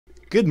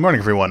Good morning,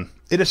 everyone.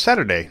 It is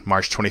Saturday,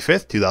 March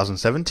 25th,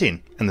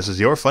 2017, and this is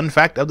your fun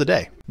fact of the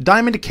day.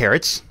 Diamond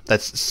carats,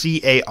 that's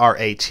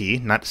C-A-R-A-T,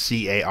 not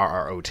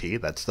C-A-R-R-O-T,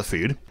 that's the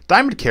food.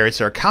 Diamond carats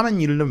are a common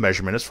unit of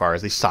measurement as far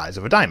as the size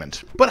of a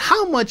diamond. But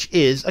how much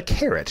is a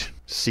carat?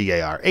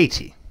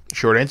 C-A-R-A-T.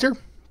 Short answer,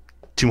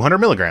 200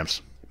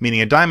 milligrams,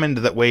 meaning a diamond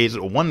that weighs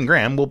 1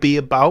 gram will be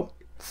about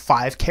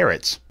 5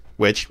 carats.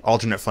 Which,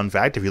 alternate fun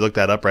fact, if you look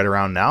that up right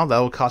around now, that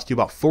will cost you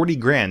about 40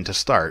 grand to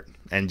start,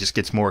 and just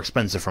gets more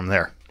expensive from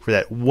there. For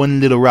that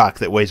one little rock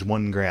that weighs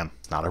 1 gram.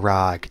 It's not a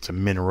rock, it's a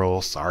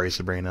mineral. Sorry,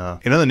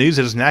 Sabrina. In other news,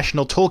 it is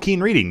National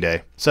Tolkien Reading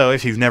Day. So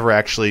if you've never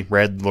actually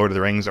read Lord of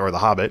the Rings or The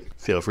Hobbit,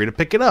 feel free to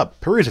pick it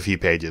up, peruse a few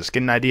pages,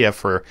 get an idea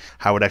for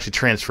how it actually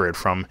transferred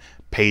from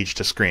page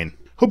to screen.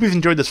 Hope you've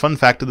enjoyed this fun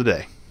fact of the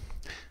day.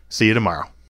 See you tomorrow.